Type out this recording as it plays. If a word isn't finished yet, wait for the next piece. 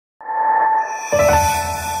Good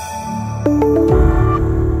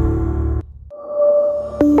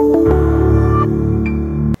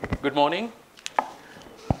morning.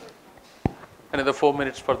 Another 4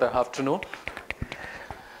 minutes for the afternoon.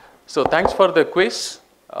 So thanks for the quiz.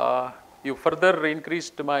 You further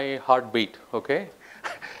increased my heartbeat, okay?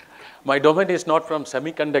 My domain is not from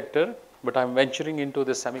semiconductor, but I'm venturing into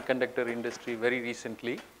the semiconductor industry very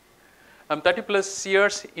recently. I'm 30 plus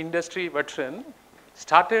years industry veteran,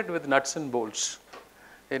 started with nuts and bolts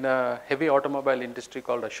in a heavy automobile industry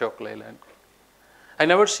called Ashok Leyland. I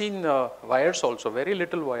never seen wires also, very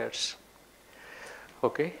little wires,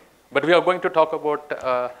 okay? But we are going to talk about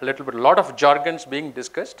a lot of jargons being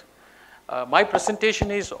discussed. My presentation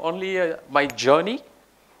is only my journey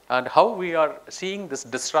and how we are seeing these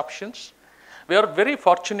disruptions. We are very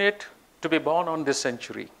fortunate to be born on this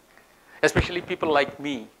century, especially people like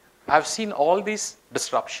me. I've seen all these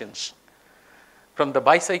disruptions. From the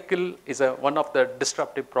bicycle is one of the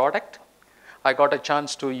disruptive product. I got a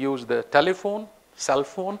chance to use the telephone, cell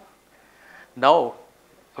phone. Now,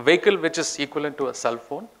 a vehicle which is equivalent to a cell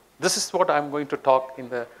phone. This is what I'm going to talk in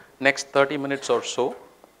the next 30 minutes or so.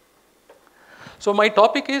 So my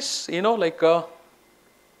topic is,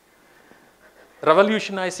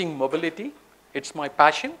 revolutionizing mobility. It's my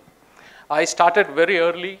passion. I started very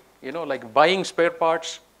early, buying spare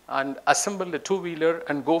parts and assemble a two-wheeler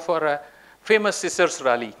and go for a famous scissors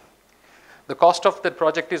rally. The cost of that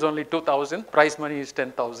project is only 2,000, prize money is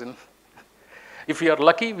 10,000. If we are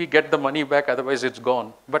lucky, we get the money back, otherwise it's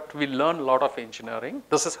gone. But we learn a lot of engineering.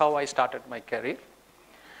 This is how I started my career.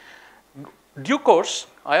 Due course,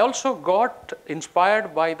 I also got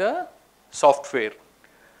inspired by the software.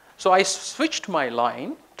 So I switched my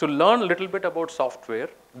line to learn a little bit about software.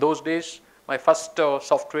 Those days, my first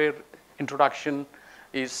software introduction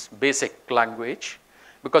is basic language.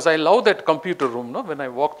 Because I love that computer room, no? When I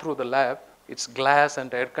walk through the lab, it's glass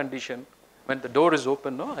and air conditioned. When the door is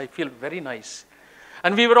open, no? I feel very nice.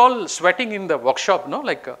 And we were all sweating in the workshop,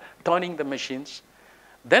 turning the machines.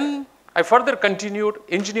 Then I further continued,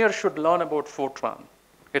 engineers should learn about Fortran.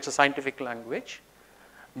 It's a scientific language.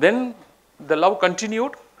 Then the love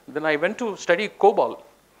continued. Then I went to study COBOL.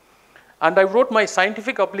 And I wrote my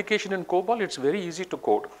scientific application in COBOL. It's very easy to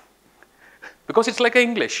code because it's like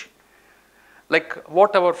English. Like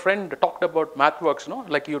what our friend talked about MathWorks,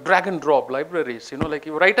 like you drag and drop libraries, like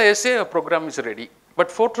you write an essay, a program is ready. But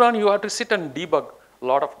Fortran, you have to sit and debug a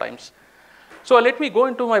lot of times. So let me go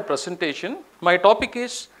into my presentation. My topic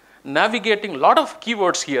is navigating, a lot of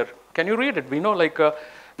keywords here. Can you read it? We know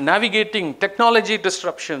navigating technology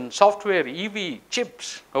disruption, software, EV,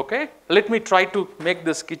 chips, okay? Let me try to make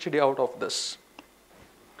this khichdi out of this.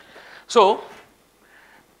 So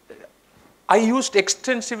I used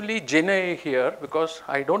extensively GenAI here because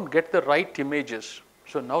I don't get the right images.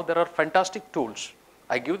 So now there are fantastic tools.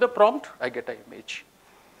 I give the prompt, I get an image.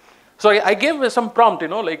 So I gave some prompt,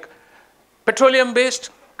 like petroleum-based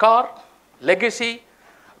car, legacy,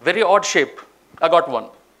 very odd shape. I got one.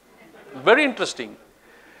 Very interesting.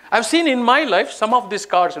 I've seen in my life some of these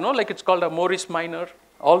cars, like it's called a Morris Minor,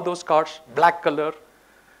 all those cars, black color,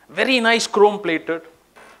 very nice chrome plated.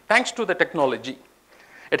 Thanks to the technology,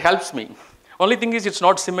 it helps me. Only thing is it's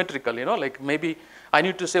not symmetrical, like maybe I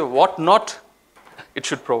need to say what not it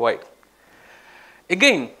should provide.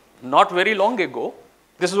 Again, not very long ago,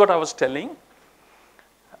 this is what I was telling.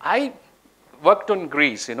 I worked on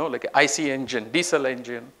grease, like IC engine, diesel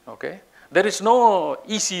engine, okay? There is no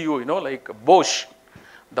ECU, like Bosch,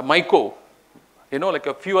 the Myco, like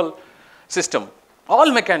a fuel system,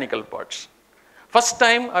 all mechanical parts. First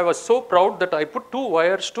time I was so proud that I put two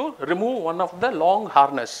wires to remove one of the long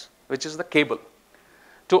harness, which is the cable,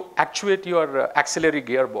 to actuate your auxiliary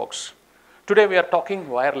gearbox. Today we are talking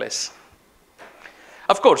wireless.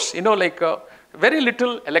 Of course, very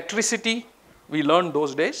little electricity we learned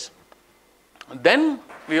those days. Then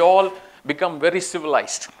we all become very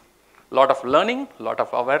civilized. A lot of learning, a lot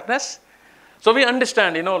of awareness. So we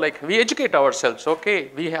understand, we educate ourselves.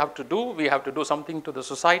 Okay, we have to do something to the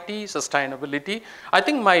society, sustainability. I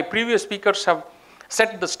think my previous speakers have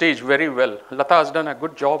set the stage very well. Lata has done a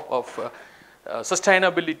good job of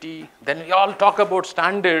sustainability. Then we all talk about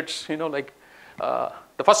standards,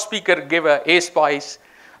 the first speaker gave a spice.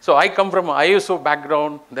 So I come from ISO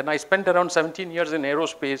background, then I spent around 17 years in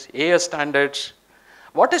aerospace, AS standards.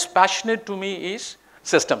 What is passionate to me is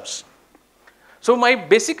systems. So my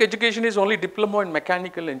basic education is only diploma in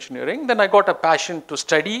mechanical engineering. Then I got a passion to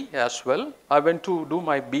study as well. I went to do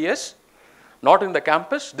my BS, not in the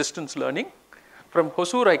campus, distance learning. From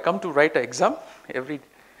Hosur, I come to write an exam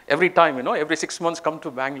every time, every 6 months come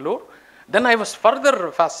to Bangalore. Then I was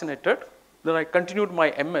further fascinated. Then I continued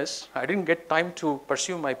my MS. I didn't get time to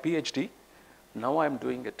pursue my PhD. Now I'm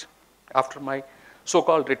doing it after my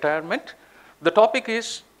so-called retirement. The topic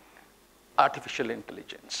is artificial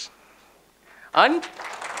intelligence. And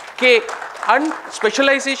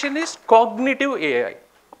specialization is cognitive AI.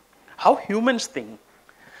 How humans think.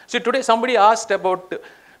 See, today somebody asked about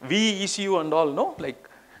VECU and all, no? Like,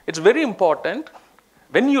 it's very important.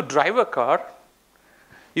 When you drive a car,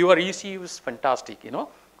 your ECU is fantastic, you know.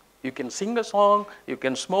 You can sing a song, you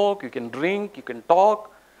can smoke, you can drink, you can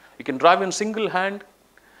talk, you can drive in single hand.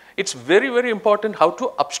 It's very, very important how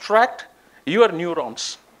to abstract your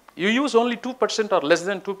neurons. You use only 2% or less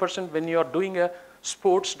than 2% when you are doing a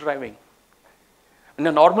sports driving. In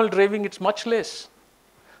a normal driving, it's much less.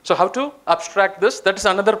 So how to abstract this? That is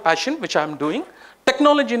another passion which I am doing.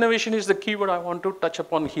 Technology innovation is the keyword I want to touch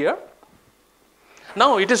upon here.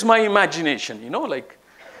 Now, it is my imagination, you know, like,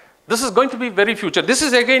 this is going to be very future. This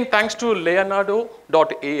is again thanks to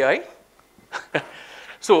Leonardo.ai.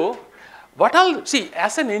 So, what I'll see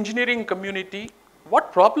as an engineering community,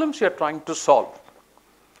 what problems you are trying to solve?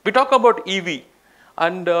 We talk about EV,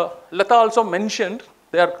 and Lata also mentioned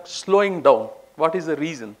they are slowing down. What is the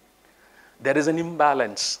reason? There is an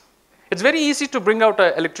imbalance. It's very easy to bring out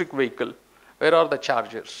an electric vehicle. Where are the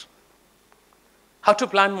chargers? How to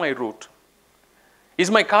plan my route? Is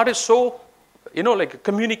my car is so, you know, like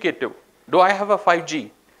communicative? Do I have a 5G?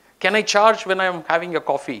 Can I charge when I am having a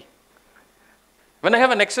coffee? When I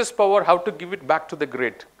have an excess power, how to give it back to the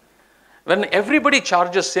grid? When everybody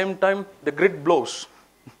charges same time, the grid blows.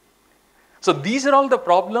 So these are all the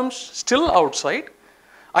problems still outside.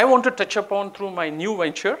 I want to touch upon through my new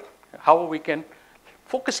venture, how we can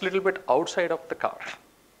focus a little bit outside of the car.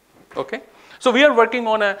 Okay? So we are working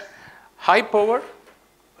on a high power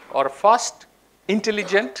or fast,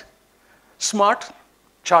 intelligent, smart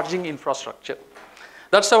charging infrastructure.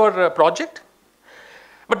 That's our project.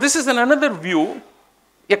 But this is another view,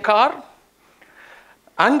 a car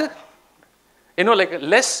and, you know, like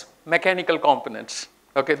less mechanical components.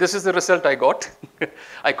 Okay, this is the result I got.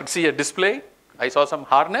 I could see a display. I saw some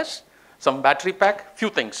harness, some battery pack, few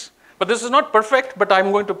things. But this is not perfect, but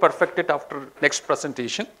I'm going to perfect it after next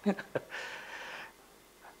presentation.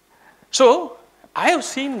 So I have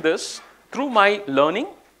seen this through my learning.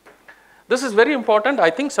 This is very important. I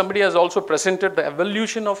think somebody has also presented the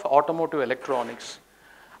evolution of automotive electronics.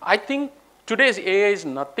 I think today's AI is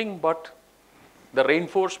nothing but the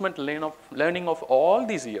reinforcement learning of all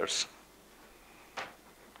these years.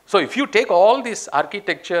 So if you take all this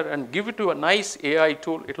architecture and give it to a nice AI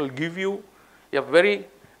tool, it will give you a very,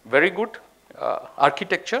 very good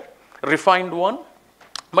architecture, refined one.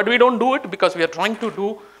 But we don't do it because we are trying to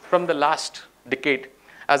do from the last decade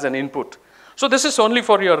as an input. So this is only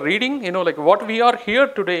for your reading. You know, like what we are here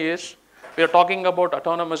today is, we are talking about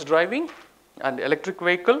autonomous driving and electric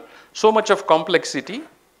vehicle, so much of complexity.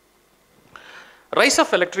 Rise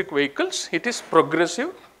of electric vehicles, it is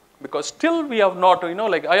progressive because still we have not, you know,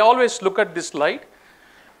 like I always look at this slide,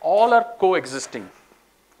 all are coexisting.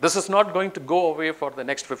 This is not going to go away for the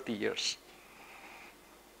next 50 years.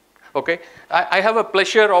 Okay, I have a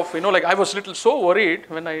pleasure of, you know, like I was little so worried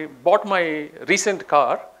when I bought my recent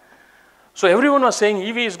car. So everyone was saying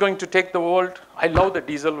EV is going to take the world. I love the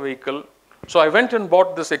diesel vehicle. So I went and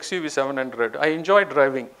bought this XUV 700. I enjoy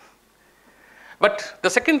driving. But the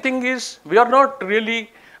second thing is, we are not really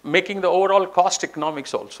making the overall cost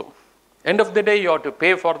economics also. End of the day, you have to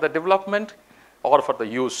pay for the development or for the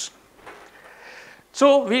use.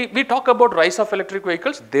 So we talk about rise of electric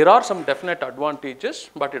vehicles. There are some definite advantages,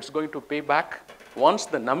 but it's going to pay back once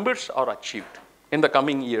the numbers are achieved in the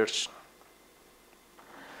coming years.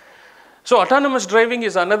 So autonomous driving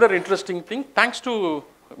is another interesting thing. Thanks to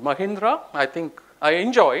Mahindra, I think I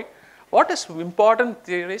enjoy. What is important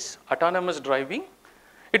there is autonomous driving.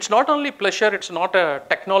 It's not only pleasure, it's not a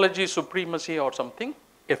technology supremacy or something,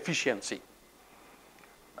 efficiency.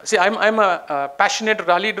 See, I'm a passionate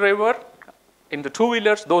rally driver in the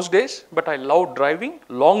two-wheelers those days, but I love driving,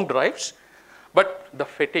 long drives, but the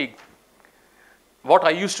fatigue. What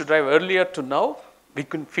I used to drive earlier to now, we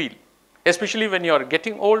can feel. Especially when you are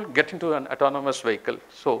getting old, get into an autonomous vehicle.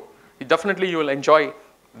 So definitely you will enjoy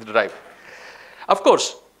the drive. Of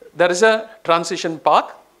course, there is a transition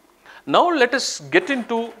path. Now let us get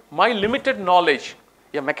into my limited knowledge,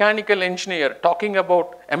 a mechanical engineer talking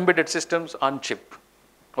about embedded systems on chip.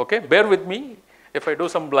 Okay, bear with me if I do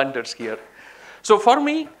some blunders here. So for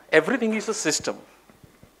me, everything is a system.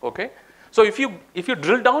 Okay, so if you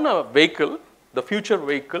drill down a vehicle, the future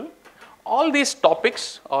vehicle, all these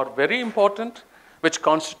topics are very important, which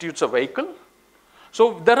constitutes a vehicle.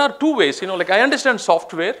 So there are two ways, you know, like I understand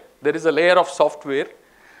software, there is a layer of software,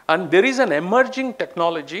 And there is an emerging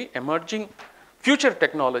technology, emerging future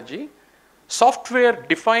technology.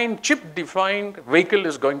 Software-defined, chip-defined vehicle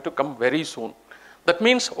is going to come very soon. That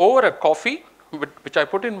means over a coffee, which I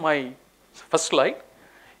put in my first slide,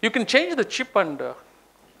 you can change the chip and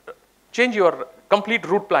change your complete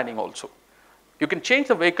route planning also. You can change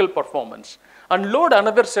the vehicle performance and load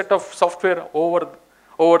another set of software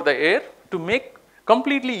over the air to make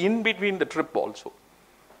completely in between the trip also.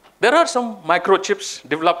 There are some microchips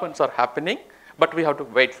developments are happening, but we have to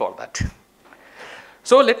wait for that.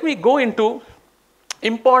 So let me go into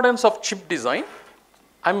importance of chip design.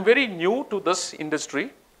 I'm very new to this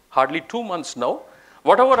industry, hardly 2 months now.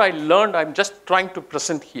 Whatever I learned, I'm just trying to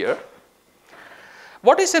present here.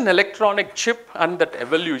 What is an electronic chip and that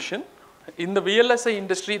evolution? In the VLSI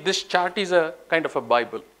industry, this chart is a kind of a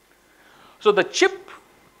Bible. So the chip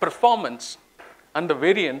performance and the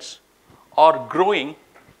variants are growing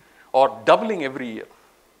or doubling every year.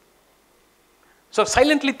 So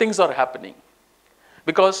silently things are happening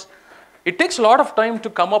because it takes a lot of time to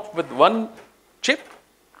come up with one chip,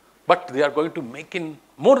 but they are going to make in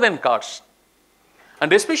more than cars.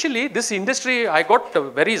 And especially this industry, I got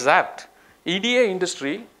very zapped. EDA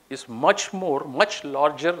industry is much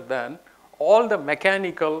larger than all the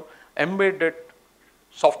mechanical embedded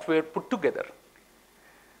software put together.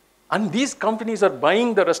 And these companies are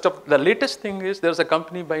buying the rest of, the latest thing is there's a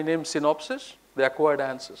company by name Synopsys, they acquired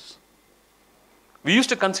ANSYS. We used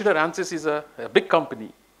to consider ANSYS is a big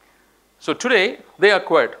company. So today they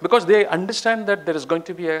acquired because they understand that there is going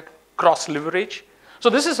to be a cross leverage. So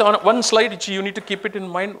this is on one slide which you need to keep it in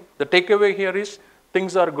mind. The takeaway here is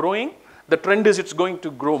things are growing. The trend is it's going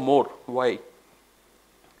to grow more. Why?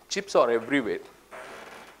 Chips are everywhere.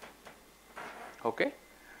 Okay?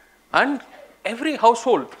 And every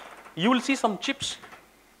household, you will see some chips,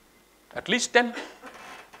 at least 10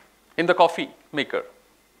 in the coffee maker,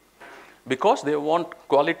 because they want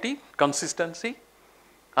quality, consistency,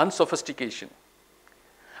 and sophistication.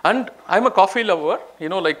 And I'm a coffee lover,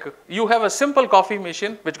 like you have a simple coffee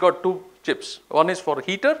machine which got 2 chips. One is for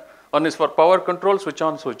heater, one is for power control, switch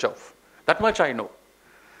on, switch off. That much I know.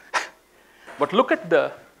 But look at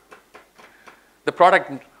the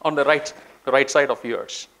product on the right side of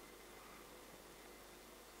yours.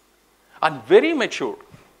 And very mature.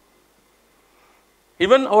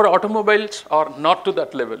 Even our automobiles are not to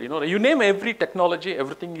that level. You name every technology,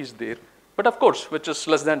 everything is there. But of course, which is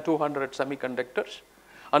less than 200 semiconductors.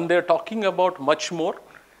 And they're talking about much more.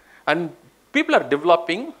 And people are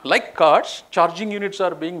developing, like cars, charging units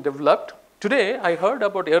are being developed. Today, I heard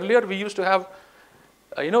about earlier we used to have,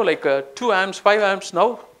 2 amps, 5 amps.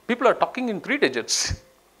 Now, people are talking in 3 digits.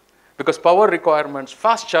 Because power requirements,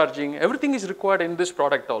 fast charging, everything is required in this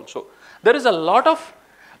product also. There is a lot of,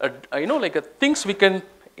 things we can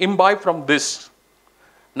imbibe from this.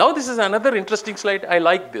 Now this is another interesting slide. I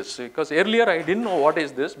like this because earlier I didn't know what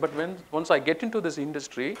is this, but once I get into this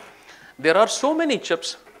industry, there are so many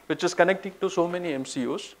chips which is connecting to so many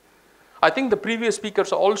MCUs. I think the previous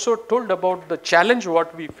speakers also told about the challenge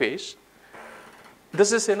what we face.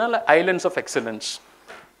 This is islands of excellence.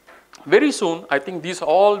 Very soon, I think these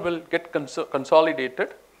all will get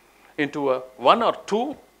consolidated into 1 or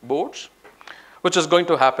 2 boards, which is going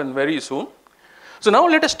to happen very soon. So now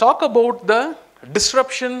let us talk about the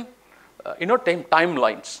disruption,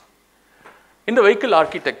 timelines. In the vehicle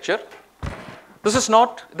architecture, this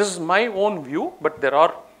is my own view, but there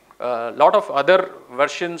are a lot of other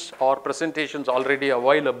versions or presentations already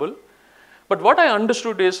available. But what I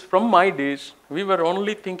understood is, from my days, we were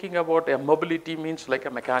only thinking about a mobility means like a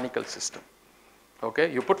mechanical system.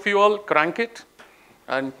 Okay, you put fuel, crank it,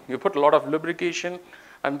 and you put a lot of lubrication,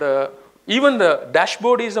 and even the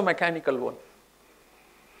dashboard is a mechanical one.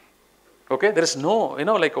 Okay, there is no,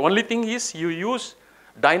 only thing is you use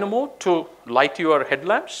dynamo to light your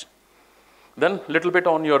headlamps, then little bit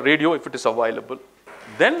on your radio if it is available.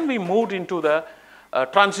 Then we moved into the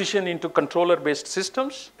transition into controller-based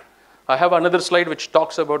systems. I have another slide which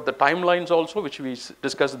talks about the timelines also, which we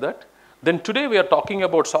discussed that. Then today we are talking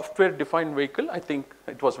about software-defined vehicle. I think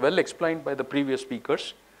it was well explained by the previous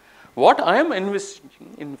speakers. What I am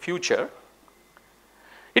envisaging in future,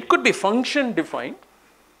 it could be function-defined,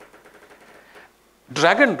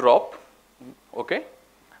 drag and drop, okay?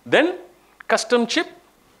 Then custom chip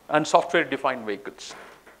and software-defined vehicles.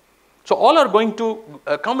 So all are going to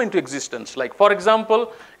come into existence. Like for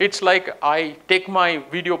example, it's like I take my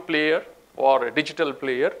video player or a digital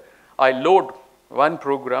player, I load one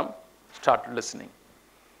program, start listening.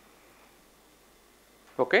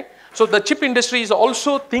 Okay? So the chip industry is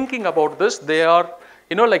also thinking about this. They are,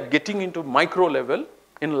 getting into micro level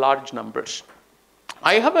in large numbers.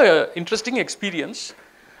 I have an interesting experience.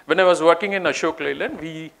 when I was working in Ashok Leyland,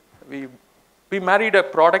 we married a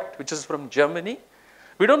product which is from Germany.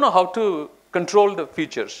 We don't know how to control the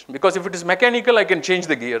features, because if it is mechanical, I can change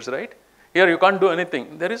the gears, right? Here you can't do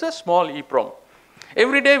anything. There is a small EEPROM.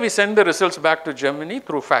 Every day we send the results back to Germany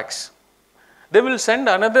through fax. They will send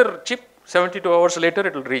another chip, 72 hours later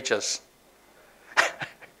it will reach us.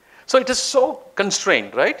 So it is so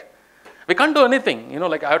constrained, right? We can't do anything,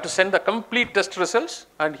 like I have to send the complete test results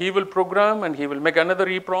and he will program and he will make another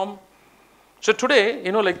EEPROM. So today,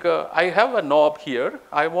 I have a knob here.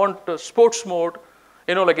 I want sports mode,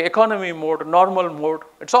 like economy mode, normal mode.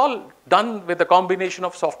 It's all done with a combination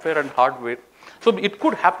of software and hardware. So it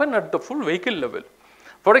could happen at the full vehicle level.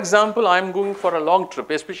 For example, I'm going for a long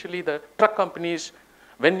trip, especially the truck companies.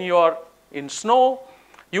 When you are in snow,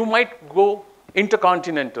 you might go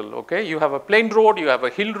intercontinental, okay? You have a plain road, you have a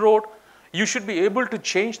hill road. You should be able to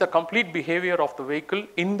change the complete behavior of the vehicle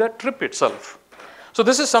in the trip itself. So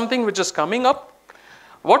this is something which is coming up.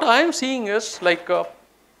 What I am seeing is like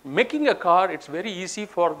making a car, it's very easy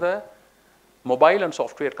for the mobile and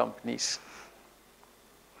software companies.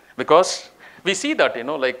 Because we see that,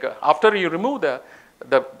 after you remove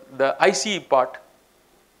the ICE part,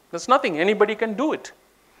 there's nothing, anybody can do it.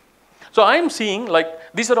 So I am seeing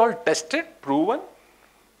like these are all tested, proven,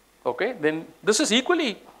 okay, then this is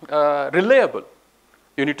equally reliable.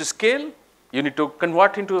 You need to scale, you need to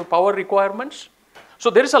convert into the power requirements. So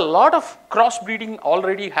there is a lot of crossbreeding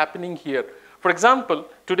already happening here. For example,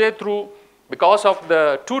 today because of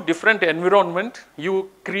the two different environment, you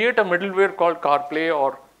create a middleware called CarPlay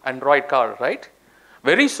or Android Car, right?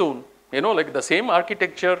 Very soon, like the same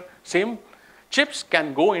architecture, same chips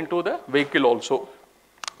can go into the vehicle also.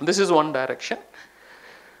 This is one direction.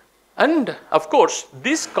 And of course,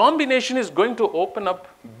 this combination is going to open up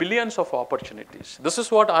billions of opportunities. This is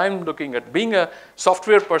what I'm looking at. Being a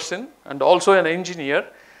software person and also an engineer,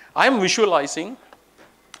 I'm visualizing,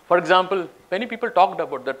 for example, many people talked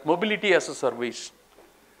about that mobility as a service.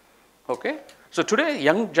 Okay? So today,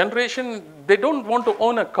 young generation, they don't want to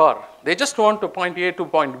own a car. They just want to point A to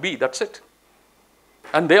point B, that's it.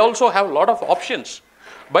 And they also have a lot of options.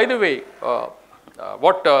 By the way,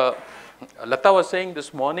 what Lata was saying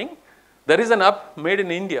this morning, there is an app made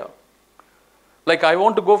in India. Like I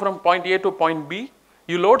want to go from point A to point B,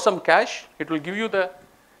 you load some cash, it will give you the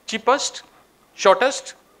cheapest,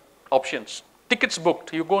 shortest options. Tickets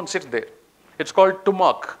booked, you go and sit there. It's called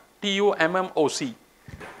Tummoc, T-U-M-M-O-C.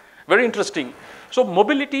 Very interesting. So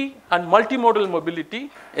mobility and multimodal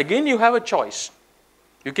mobility, again you have a choice.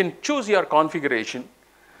 You can choose your configuration.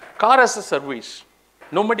 Car as a service.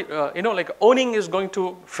 Nobody, like owning is going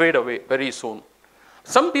to fade away very soon.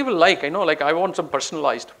 Some people like I want some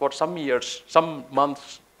personalized for some years, some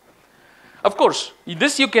months. Of course,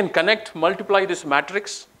 this you can connect, multiply this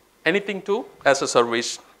matrix, anything to as a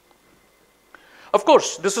service. Of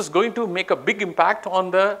course, this is going to make a big impact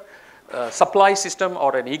on the supply system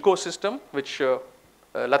or an ecosystem, which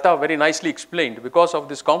Lata very nicely explained. Because of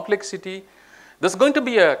this complexity, there's going to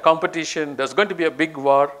be a competition, there's going to be a big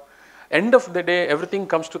war. End of the day, everything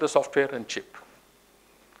comes to the software and chip.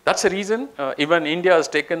 That's the reason even India has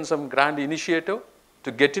taken some grand initiative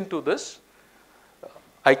to get into this.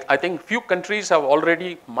 I think few countries have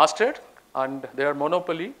already mastered and they are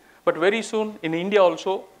monopoly, but very soon in India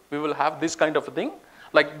also we will have this kind of a thing.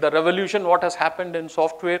 Like the revolution what has happened in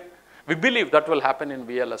software, we believe that will happen in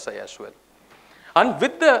VLSI as well. And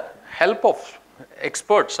with the help of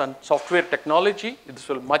experts and software technology, it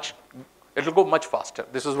will go much faster.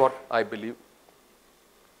 This is what I believe.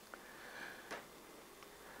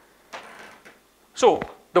 So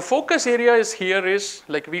the focus area is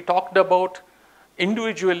like we talked about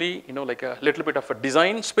individually, like a little bit of a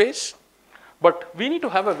design space, but we need to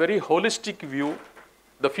have a very holistic view.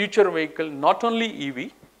 The future vehicle, not only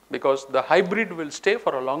EV, because the hybrid will stay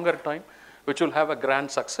for a longer time, which will have a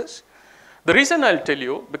grand success. The reason I'll tell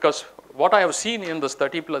you, because what I have seen in this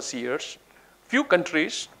 30+ years, few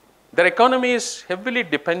countries, their economies heavily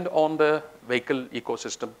depend on the vehicle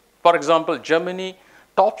ecosystem. For example, Germany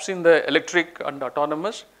tops in the electric and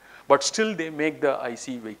autonomous, but still they make the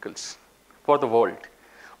IC vehicles for the world.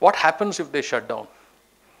 What happens if they shut down?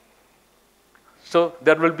 So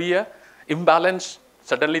there will be an imbalance,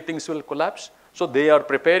 suddenly things will collapse. So they are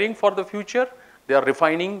preparing for the future, they are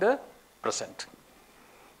refining the present.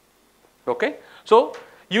 Okay? So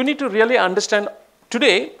you need to really understand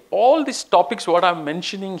today, all these topics what I'm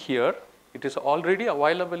mentioning here, it is already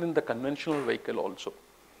available in the conventional vehicle also.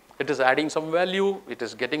 It is adding some value, it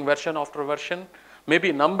is getting version after version,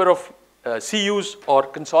 maybe number of CUs are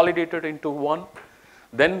consolidated into one.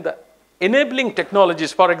 Then the enabling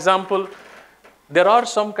technologies, for example, there are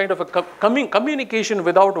some kind of a communication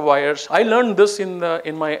without wires. I learned this in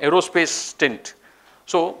my aerospace stint.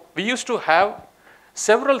 So we used to have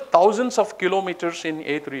several thousands of kilometers in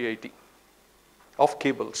A380 of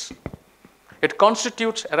cables. It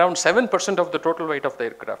constitutes around 7% of the total weight of the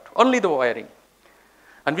aircraft, only the wiring.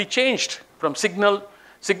 And we changed from signal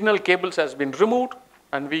cables has been removed,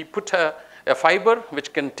 and we put a fiber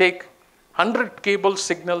which can take 100 cable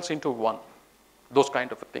signals into one, those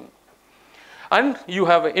kind of a thing. And you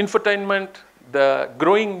have infotainment, the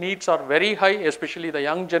growing needs are very high, especially the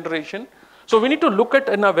young generation. So we need to look at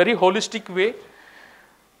in a very holistic way.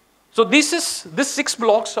 So these 6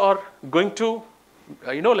 blocks are going to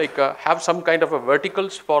have some kind of a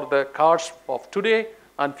verticals for the cars of today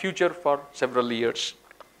and future for several years.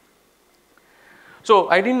 So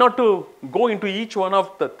I need not to go into each one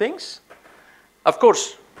of the things. Of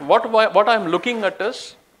course, what I'm looking at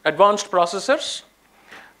is advanced processors.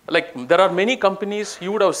 Like there are many companies,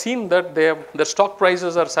 you would have seen that the stock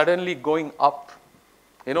prices are suddenly going up.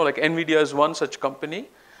 Like NVIDIA is one such company.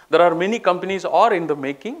 There are many companies are in the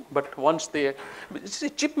making, but once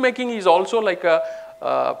chip making is also like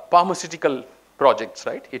a pharmaceutical projects,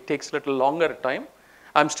 right? It takes a little longer time.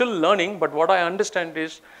 I'm still learning, but what I understand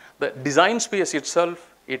is the design space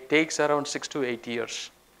itself, it takes around 6 to 8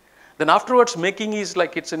 years. Then afterwards, making is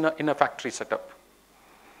like it's in a factory setup.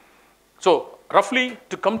 So roughly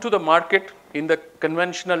to come to the market in the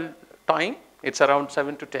conventional time, it's around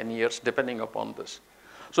 7 to 10 years, depending upon this.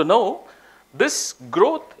 So now, this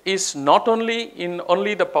growth is not only in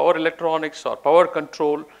only the power electronics or power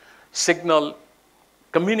control, signal,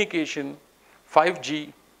 communication,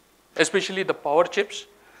 5G, especially the power chips,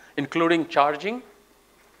 including charging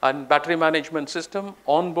and battery management system,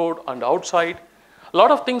 onboard and outside. A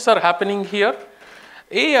lot of things are happening here.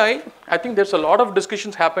 AI, I think there's a lot of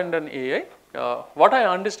discussions happened on AI. What I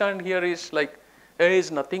understand here is like AI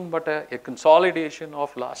is nothing but a consolidation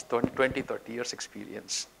of last 20, 30 years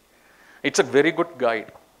experience. It's a very good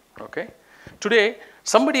guide, okay? Today,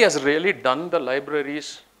 somebody has really done the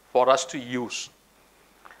libraries for us to use.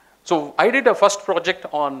 So I did a first project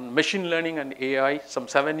on machine learning and AI some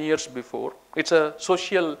 7 years before. It's a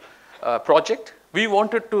social project. We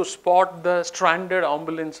wanted to spot the stranded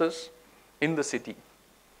ambulances in the city.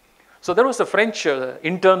 So there was a French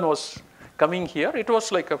intern was coming here. It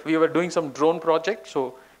was like we were doing some drone project.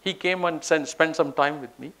 So he came and spent some time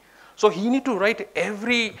with me. So he need to write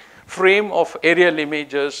every frame of aerial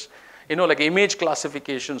images, like image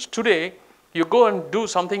classifications. Today, you go and do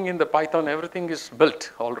something in the Python, everything is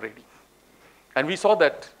built already. And we saw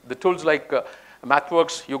that the tools like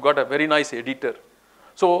MathWorks, you got a very nice editor.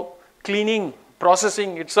 So cleaning,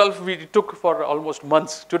 processing itself, we took for almost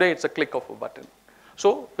months. Today, it's a click of a button.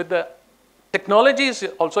 So with the technology is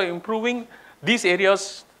also improving these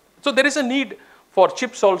areas. So there is a need for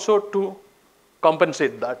chips also to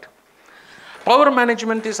compensate that. Power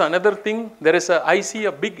management is another thing. I see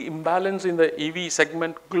a big imbalance in the EV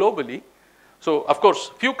segment globally. So of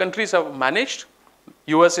course, few countries have managed.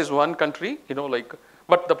 US is one country,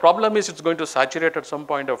 but the problem is it's going to saturate at some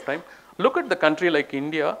point of time. Look at the country like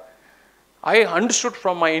India. I understood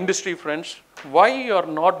from my industry friends why you are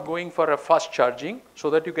not going for a fast charging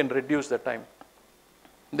so that you can reduce the time.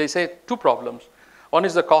 They say 2 problems. One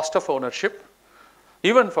is the cost of ownership.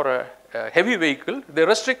 Even for a heavy vehicle, they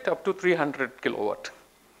restrict up to 300 kilowatt.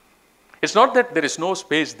 It's not that there is no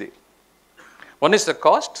space there. One is the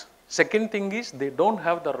cost. Second thing is they don't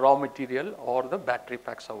have the raw material or the battery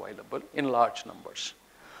packs available in large numbers.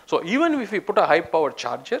 So even if we put a high power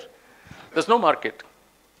charger, there's no market.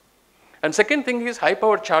 And second thing is high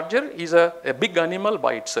power charger is a big animal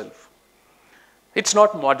by itself. It's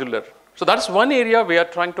not modular. So that's one area we are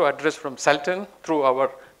trying to address from Celton through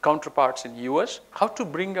our counterparts in US, how to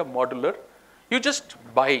bring a modular. You just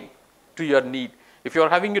buy to your need. If you're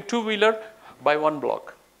having a 2-wheeler, buy 1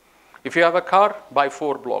 block. If you have a car, buy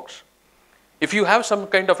 4 blocks. If you have some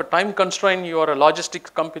kind of a time constraint, you are a logistics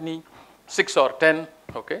company, 6 or 10,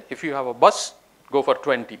 okay? If you have a bus, go for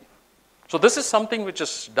 20. So this is something which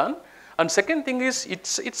is done. And second thing is,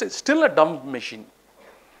 it's still a dumb machine.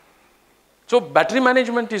 So battery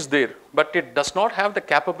management is there, but it does not have the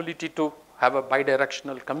capability to have a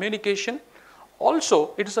bidirectional communication.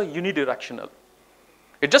 Also, it is a unidirectional.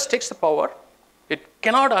 It just takes the power. It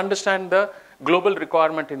cannot understand the global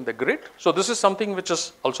requirement in the grid. So this is something which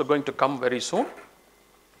is also going to come very soon.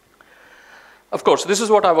 Of course, this is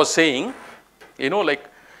what I was saying.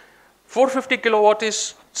 450 kilowatt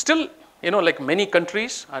is still, like many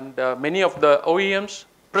countries and many of the OEMs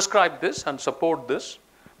prescribe this and support this,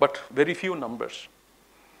 but very few numbers.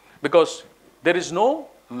 Because there is no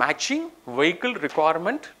matching vehicle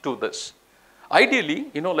requirement to this. Ideally,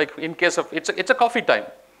 like in case of, it's a coffee time.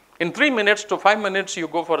 In 3 minutes to 5 minutes, you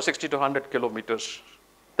go for 60 to 100 kilometers.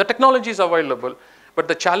 The technology is available, but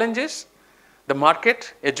the challenge is the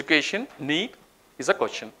market, education, need is a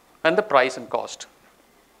question, and the price and cost.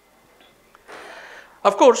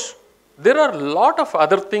 Of course, there are a lot of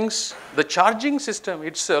other things. The charging system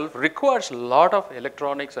itself requires a lot of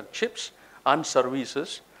electronics and chips and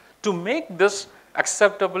services to make this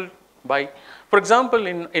acceptable by, for example,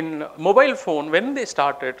 in mobile phone, when they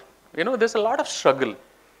started, there's a lot of struggle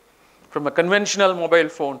from a conventional mobile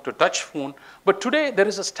phone to touch phone. But today there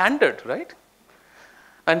is a standard, right?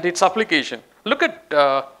 And its application. Look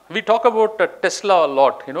at, we talk about Tesla a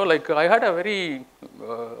lot, like I had a very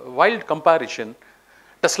wild comparison.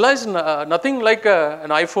 Tesla is nothing like an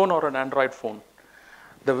iPhone or an Android phone.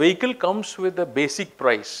 The vehicle comes with a basic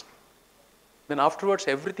price. Then afterwards,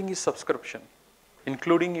 everything is subscription,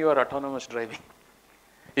 including your autonomous driving.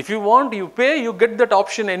 If you want, you pay, you get that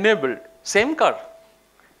option enabled. Same car.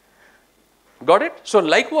 Got it? So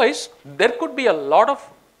likewise, there could be a lot of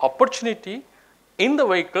opportunity in the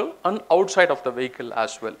vehicle and outside of the vehicle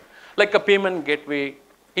as well. Like a payment gateway,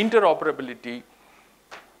 interoperability.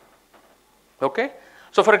 Okay?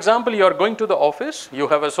 So for example, you are going to the office, you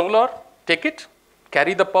have a solar, take it,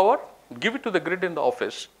 carry the power, give it to the grid in the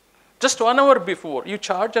office. Just 1 hour before, you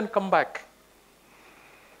charge and come back.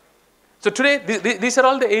 So today, these are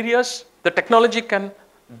all the areas the technology can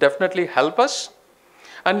definitely help us.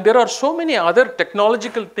 And there are so many other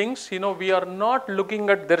technological things, we are not looking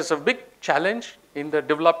at, there is a big challenge in the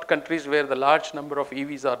developed countries where the large number of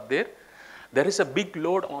EVs are there. There is a big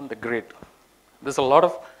load on the grid. There's a lot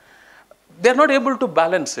of, they're not able to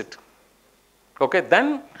balance it. Okay,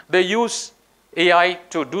 then they use AI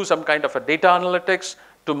to do some kind of a data analytics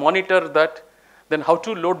to monitor that, then how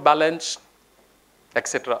to load balance,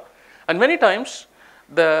 etc. And many times,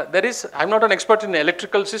 there is, I'm not an expert in the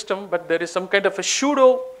electrical system, but there is some kind of a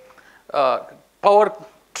pseudo power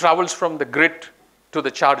travels from the grid to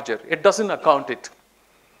the charger. It doesn't account it.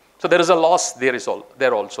 So there is a loss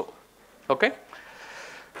there also. Okay?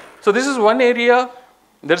 So this is one area.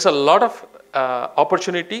 There's a lot of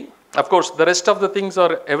opportunity. Of course, the rest of the things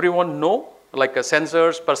are everyone know, like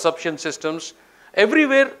sensors, perception systems.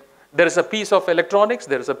 Everywhere there is a piece of electronics,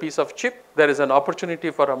 there is a piece of chip, there is an opportunity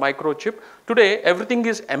for a microchip. Today, everything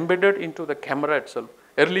is embedded into the camera itself.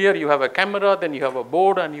 Earlier, you have a camera, then you have a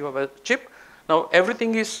board, and you have a chip. Now,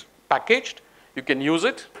 everything is packaged. You can use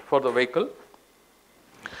it for the vehicle.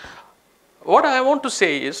 What I want to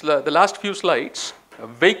say is, the last few slides,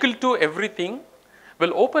 vehicle to everything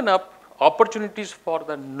will open up opportunities for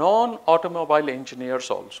the non-automobile engineers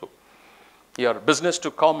also. Your business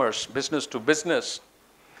to commerce, business to business.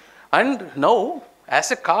 And now,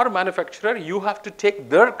 as a car manufacturer, you have to take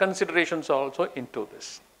their considerations also into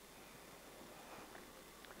this.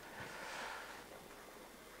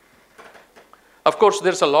 Of course,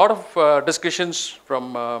 there's a lot of discussions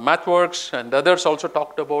from MathWorks, and others also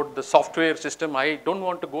talked about the software system. I don't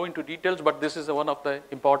want to go into details, but this is one of the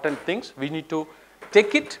important things. We need to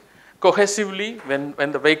take it cohesively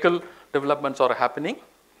when the vehicle developments are happening.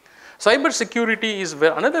 Cyber security is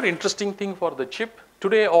another interesting thing for the chip.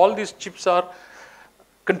 Today, all these chips are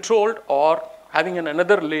controlled or having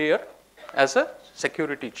another layer as a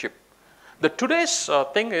security chip. The today's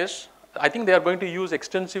thing is, I think they are going to use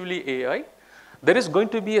extensively AI. There is going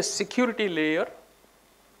to be a security layer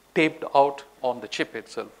taped out on the chip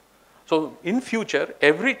itself. So in future,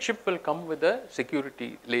 every chip will come with a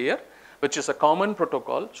security layer, which is a common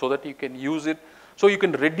protocol so that you can use it. So you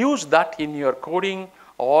can reduce that in your coding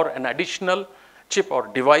or an additional chip or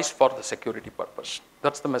device for the security purpose.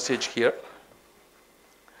 That's the message here.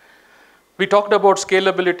 We talked about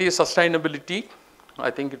scalability, sustainability.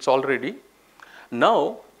 I think it's already.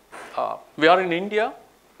 Now, we are in India.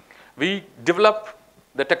 We develop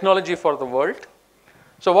the technology for the world.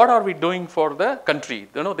 So what are we doing for the country?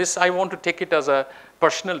 This I want to take it as a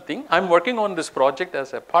personal thing. I'm working on this project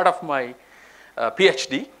as a part of my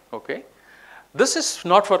PhD. Okay, this is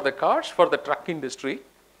not for the cars, for the truck industry.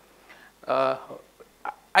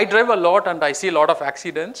 I drive a lot and I see a lot of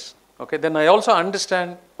accidents. Okay, then I also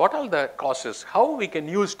understand what are the causes, how we can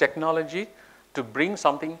use technology to bring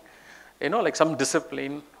something, like some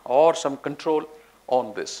discipline or some control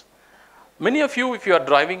on this. Many of you, if you are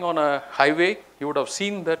driving on a highway, you would have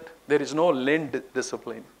seen that there is no lane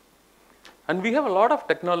discipline. And we have a lot of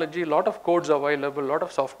technology, a lot of codes available, a lot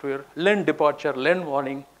of software, lane departure, lane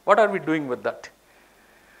warning. What are we doing with that?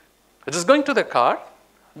 It is going to the car.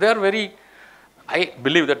 They are very, I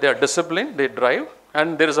believe that they are disciplined, they drive,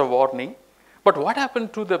 and there is a warning. But what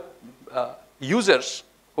happened to the users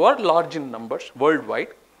who are large in numbers worldwide?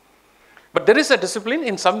 But there is a discipline.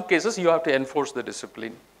 In some cases, you have to enforce the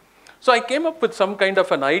discipline. So I came up with some kind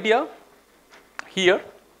of an idea here.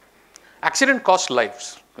 Accident costs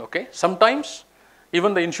lives. Okay. Sometimes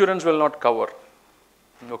even the insurance will not cover.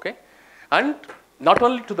 Okay. And not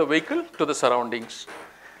only to the vehicle, to the surroundings.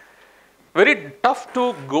 Very tough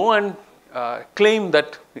to go and claim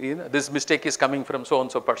that this mistake is coming from so and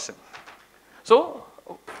so person. So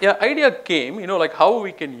yeah, idea came, like how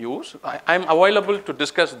we can use. I'm available to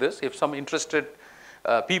discuss this. If some interested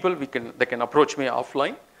people, they can approach me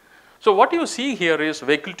offline. So what you see here is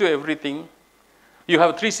vehicle to everything. You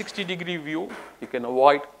have a 360-degree view. You can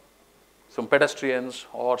avoid some pedestrians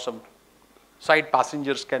or some side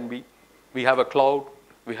passengers can be. We have a cloud.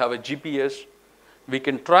 We have a GPS. We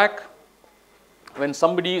can track when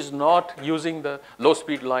somebody is not using the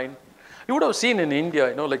low-speed line. You would have seen in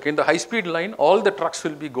India, like in the high-speed line, all the trucks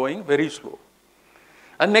will be going very slow.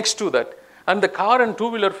 And next to that, and the car and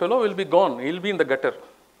two-wheeler fellow will be gone. He'll be in the gutter.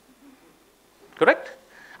 Correct?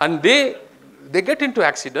 And they get into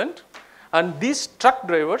accident. And these truck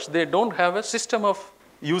drivers, they don't have a system of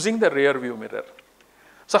using the rear view mirror.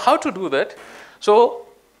 So how to do that? So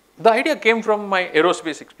the idea came from my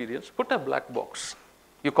aerospace experience. Put a black box.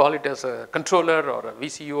 You call it as a controller or a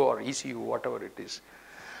VCU or ECU, whatever it is.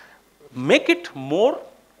 Make it more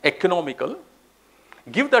economical.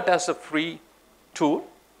 Give that as a free tool,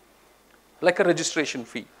 like a registration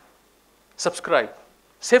fee. Subscribe.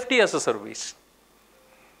 Safety as a service.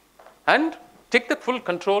 And take the full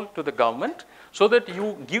control to the government so that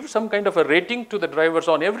you give some kind of a rating to the drivers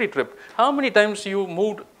on every trip. How many times you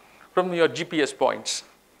moved from your GPS points?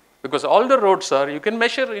 Because all the roads are, you can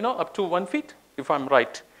measure, up to 1 feet, if I'm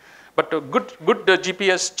right. But good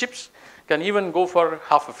GPS chips can even go for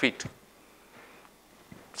half a feet.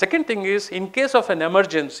 Second thing is, in case of an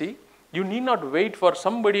emergency, you need not wait for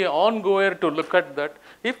somebody ongoer to look at that.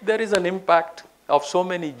 If there is an impact of so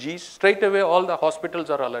many Gs, straight away all the hospitals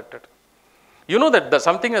are alerted. You know that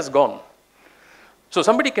something has gone. So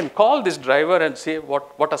somebody can call this driver and say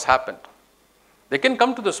what has happened. They can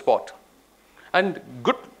come to the spot. And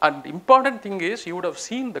good and important thing is, you would have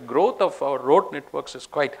seen the growth of our road networks is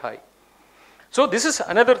quite high. So this is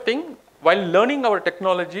another thing. While learning our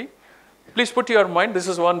technology, please put your mind, this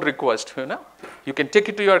is one request. You can take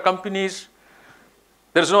it to your companies.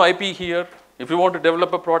 There's no IP here. If you want to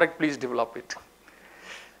develop a product, please develop it.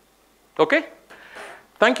 Okay?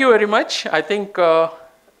 Thank you very much. I think,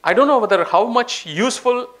 I don't know whether how much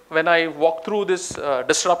useful when I walk through this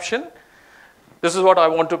disruption. This is what I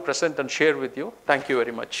want to present and share with you. Thank you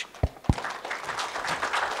very much.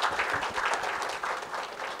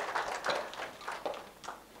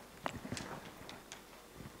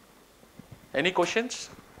 Any questions?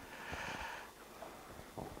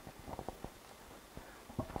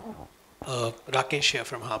 Rakesh here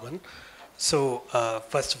from Harman. So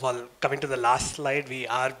first of all, coming to the last slide, we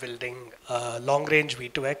are building long-range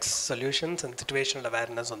V2X solutions and situational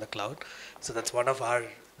awareness on the cloud. So that's one of our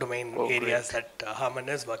domain areas that Harman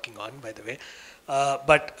is working on, by the way.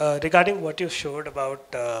 But regarding what you showed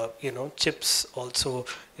about, chips also,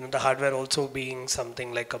 the hardware also being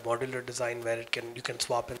something like a modular design where you can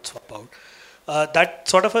swap in, swap out. That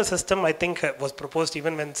sort of a system, I think, was proposed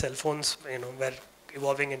even when cell phones, were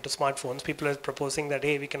evolving into smartphones. People are proposing that,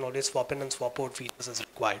 hey, we can always swap in and swap out features as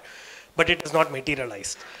required. But it is not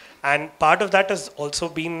materialized. And part of that has also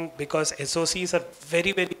been because SoCs are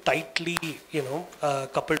very, very tightly,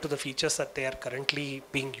 coupled to the features that they are currently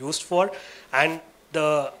being used for. And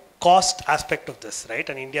the cost aspect of this, right?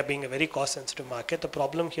 And India being a very cost-sensitive market, the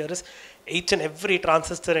problem here is each and every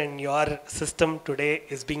transistor in your system today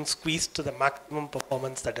is being squeezed to the maximum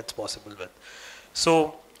performance that it's possible with.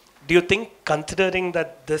 So do you think, considering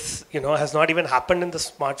that this, has not even happened in the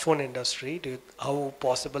smartphone industry, how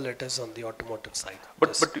possible it is on the automotive side?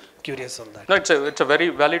 But curious on that. No, it's a very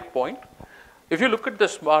valid point. If you look at the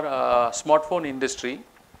smartphone industry,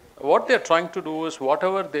 what they're trying to do is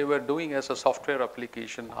whatever they were doing as a software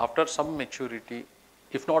application, after some maturity,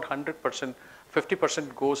 if not 100%,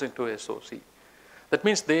 50% goes into SoC. That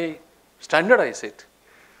means they standardize it.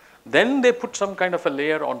 Then they put some kind of a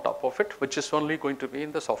layer on top of it, which is only going to be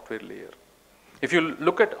in the software layer. If you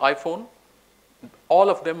look at iPhone,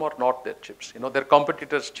 all of them are not their chips. Their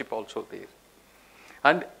competitors' chip also there.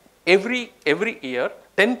 And every year,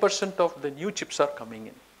 10% of the new chips are coming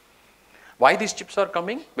in. Why these chips are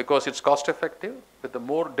coming? Because it's cost effective with the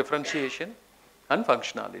more differentiation and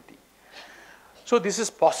functionality. So this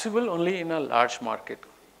is possible only in a large market.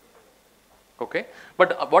 Okay?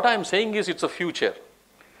 But what I'm saying is it's a future.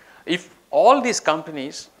 If all these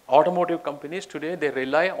companies, automotive companies today, they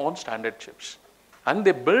rely on standard chips and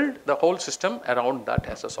they build the whole system around that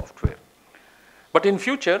as a software. But in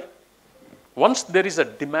future, once there is a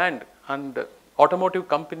demand and automotive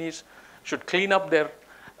companies should clean up their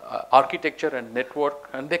architecture and network,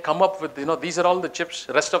 and they come up with, these are all the chips,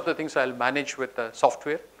 rest of the things I'll manage with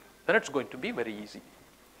software, then it's going to be very easy.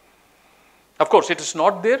 Of course, it is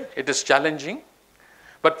not there, it is challenging,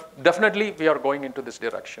 but definitely we are going into this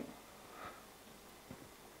direction.